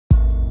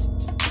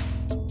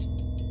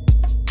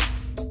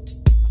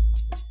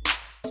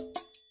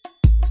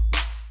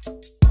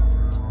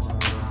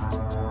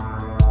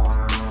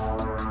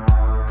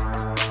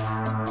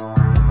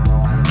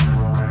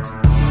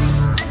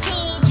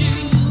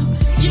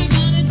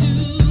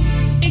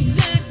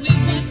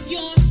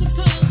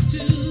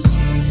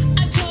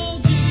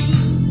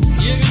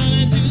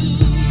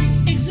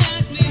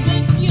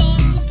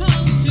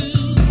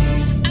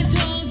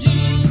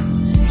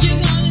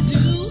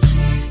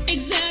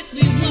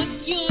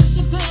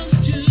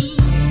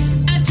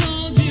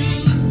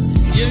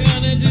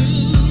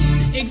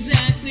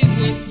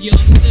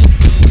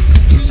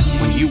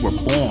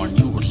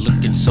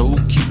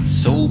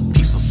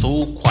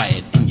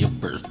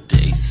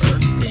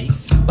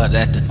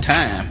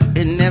time.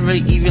 It never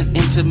even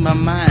entered my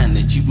mind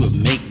that you would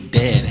make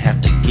Dad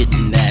have to get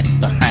in that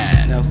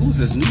behind. Now who's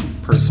this new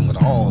person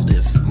with all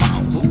this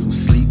mouth? Who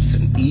sleeps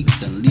and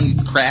eats and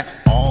leaves crap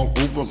all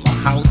over my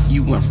house?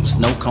 You went from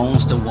snow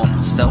cones to wanting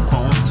cell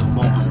phones to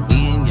wanting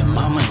me and your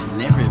mama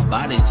and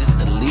everybody just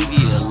to leave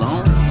you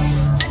alone.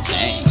 I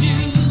told you,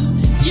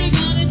 you're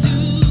gonna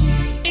do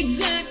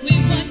exactly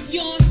what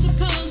you're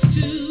supposed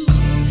to.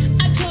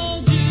 I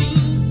told you,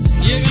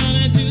 you're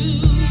gonna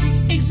do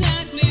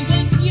exactly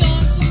what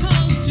you're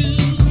supposed to.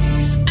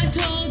 I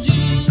told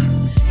you,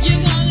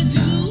 you're gonna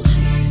do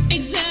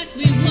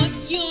exactly what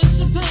you're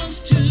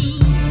supposed to.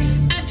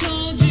 I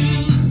told you,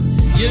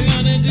 you're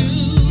gonna do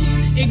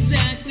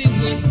exactly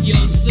what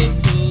you're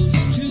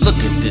supposed to. Look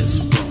at this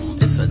room,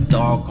 it's a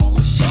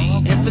doggone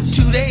shame. And for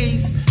 2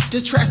 days,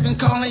 the trash been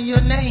calling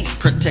your name.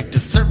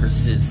 Protective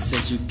Services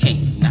said you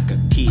can't knock a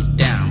kid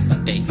down,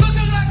 but they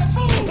Looking like a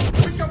fool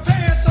with your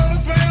pants on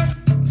the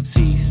ground.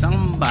 see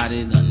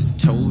somebody done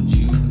told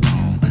you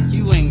wrong.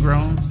 You ain't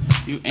grown.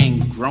 You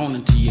ain't grown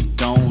until you're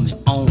gone and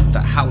own the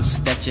house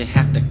that you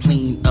have to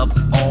clean up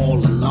all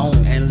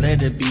alone. And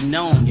let it be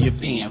known you're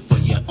paying for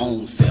your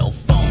own cell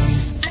phone.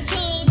 I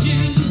told you,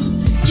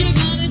 you're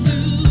gonna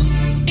do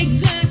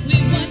exactly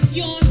what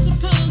you're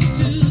supposed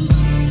to.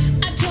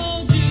 I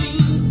told you,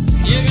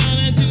 you're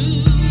gonna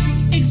do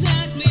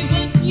exactly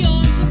what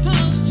you're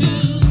supposed to.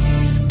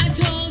 I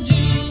told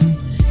you,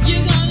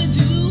 you're gonna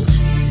do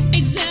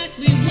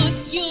exactly what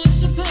you're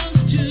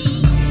supposed to.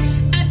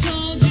 I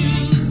told you,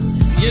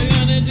 you're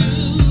gonna do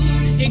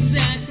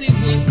exactly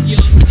what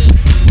you're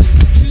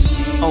supposed to.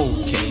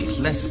 Okay,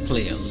 let's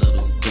play a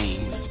little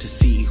game to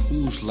see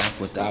whose life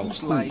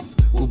without life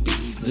will be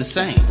the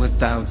same.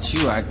 Without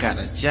you, I got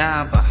a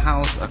job, a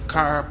house, a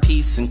car,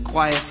 peace and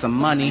quiet, some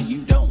money.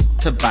 You don't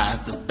to buy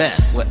the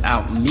best.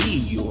 Without me,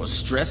 you're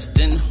stressed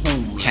and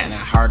homeless. Kinda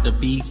hard to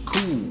be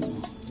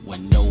cool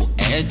with no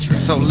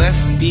address. So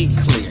let's be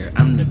clear,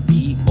 I'm the